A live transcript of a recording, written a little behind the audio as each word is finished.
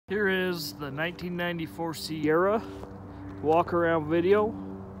Here is the 1994 Sierra walk around video.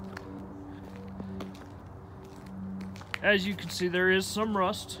 As you can see, there is some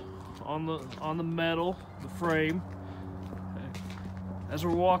rust on the metal, the frame. As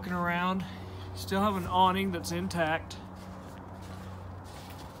we're walking around, still have an awning that's intact.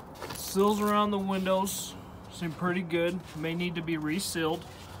 Sills around the windows seem pretty good. May need to be resealed.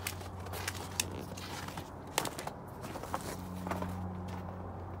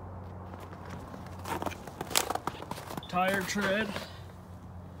 Tire tread,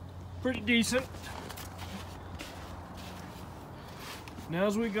 pretty decent. Now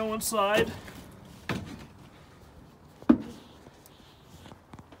as we go inside,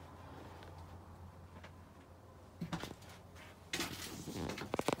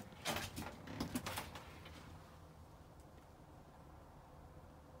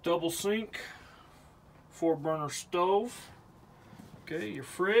 double sink, 4-burner stove, okay, your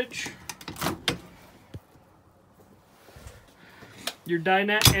fridge, your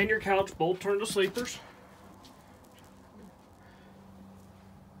dinette and your couch both turn to sleepers.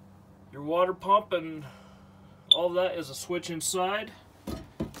 Your water pump and all that is a switch inside.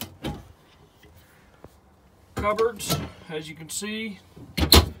 Cupboards, as you can see,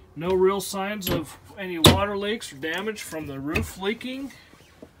 no real signs of any water leaks or damage from the roof leaking.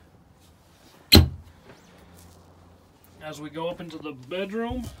 As we go up into the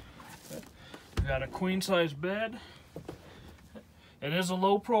bedroom, we've got a queen-size bed. It is a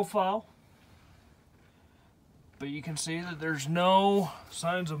low profile, but you can see that there's no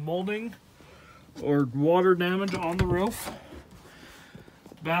signs of molding or water damage on the roof.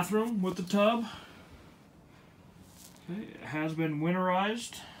 Bathroom with the tub. Okay, it has been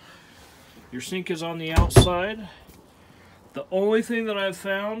winterized. Your sink is on the outside. The only thing that I've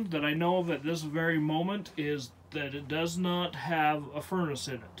found that I know of at this very moment is that it does not have a furnace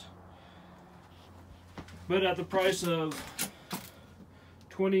in it. But at the price of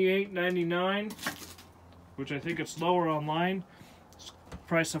 $28.99, which I think it's lower online,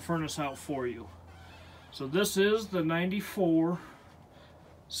 price a furnace out for you. So this is the 94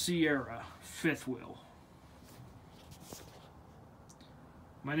 Sierra fifth wheel.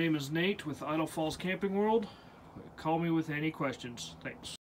 My name is Nate with Idle Falls Camping World. Call me with any questions. Thanks.